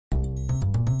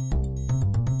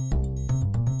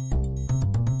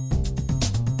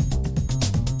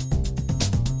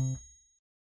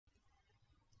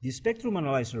The spectrum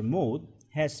analyzer mode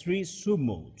has three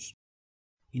sub-modes.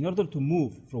 In order to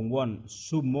move from one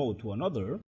sub-mode to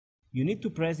another, you need to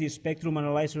press the spectrum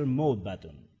analyzer mode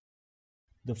button.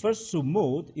 The first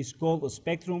sub-mode is called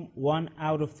spectrum 1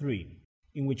 out of 3,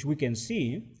 in which we can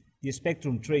see the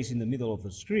spectrum trace in the middle of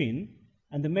the screen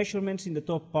and the measurements in the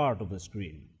top part of the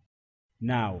screen.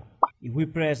 Now, if we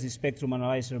press the spectrum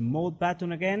analyzer mode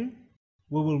button again,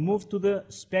 we will move to the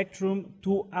spectrum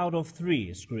 2 out of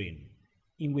 3 screen,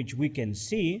 in which we can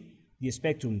see the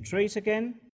spectrum trace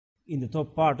again, in the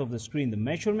top part of the screen the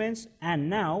measurements, and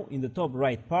now in the top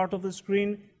right part of the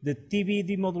screen the TV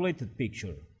demodulated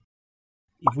picture.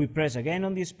 If we press again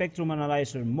on the spectrum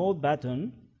analyzer mode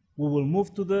button, we will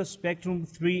move to the spectrum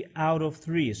 3 out of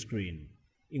 3 screen,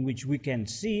 in which we can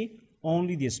see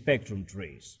only the spectrum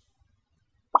trace.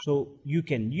 So you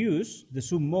can use the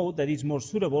sub-mode that is more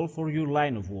suitable for your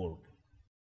line of work.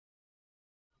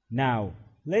 Now,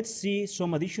 let's see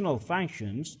some additional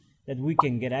functions that we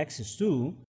can get access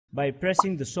to by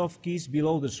pressing the soft keys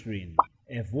below the screen,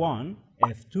 F1,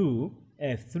 F2,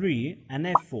 F3, and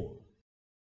F4.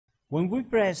 When we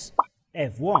press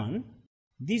F1,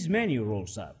 this menu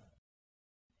rolls up.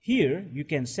 Here you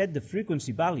can set the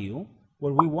frequency value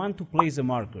where we want to place the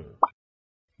marker.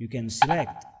 You can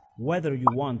select whether you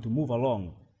want to move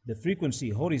along the frequency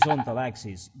horizontal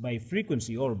axis by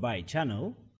frequency or by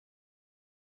channel.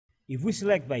 If we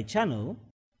select by channel,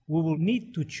 we will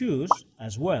need to choose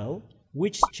as well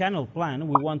which channel plan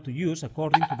we want to use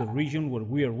according to the region where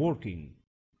we are working.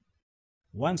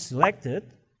 Once selected,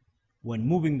 when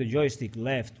moving the joystick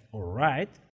left or right,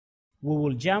 we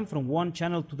will jump from one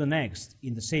channel to the next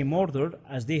in the same order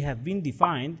as they have been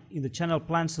defined in the channel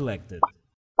plan selected.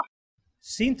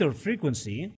 Center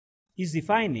frequency is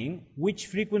defining which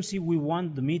frequency we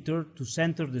want the meter to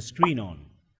center the screen on.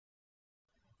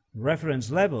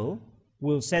 Reference level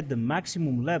will set the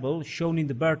maximum level shown in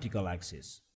the vertical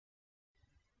axis.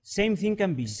 Same thing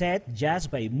can be set just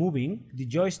by moving the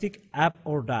joystick up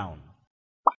or down.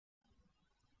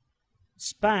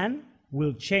 Span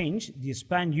will change the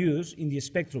span used in the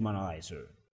spectrum analyzer.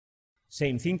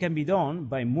 Same thing can be done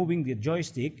by moving the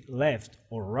joystick left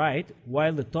or right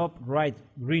while the top right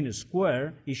green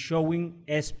square is showing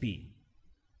SP.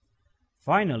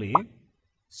 Finally,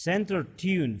 center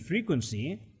tune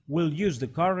frequency will use the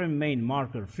current main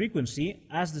marker frequency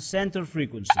as the center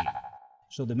frequency,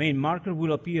 so the main marker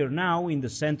will appear now in the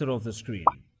center of the screen.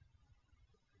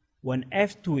 When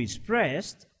F2 is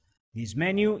pressed, this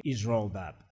menu is rolled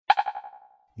up.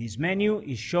 This menu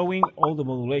is showing all the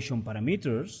modulation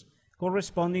parameters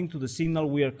corresponding to the signal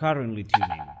we are currently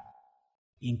tuning.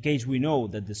 In case we know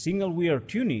that the signal we are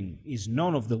tuning is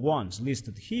none of the ones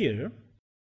listed here,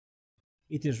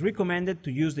 it is recommended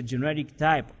to use the generic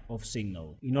type of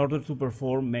signal in order to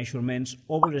perform measurements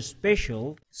over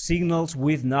special signals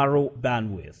with narrow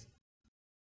bandwidth.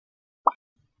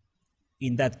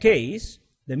 In that case,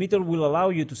 the meter will allow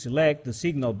you to select the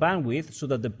signal bandwidth so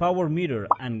that the power meter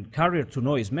and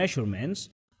carrier-to-noise measurements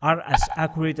are as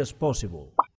accurate as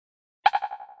possible.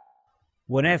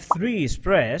 When F3 is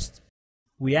pressed,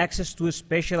 we access to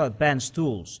special advanced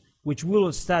tools, which we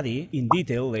will study in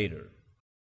detail later.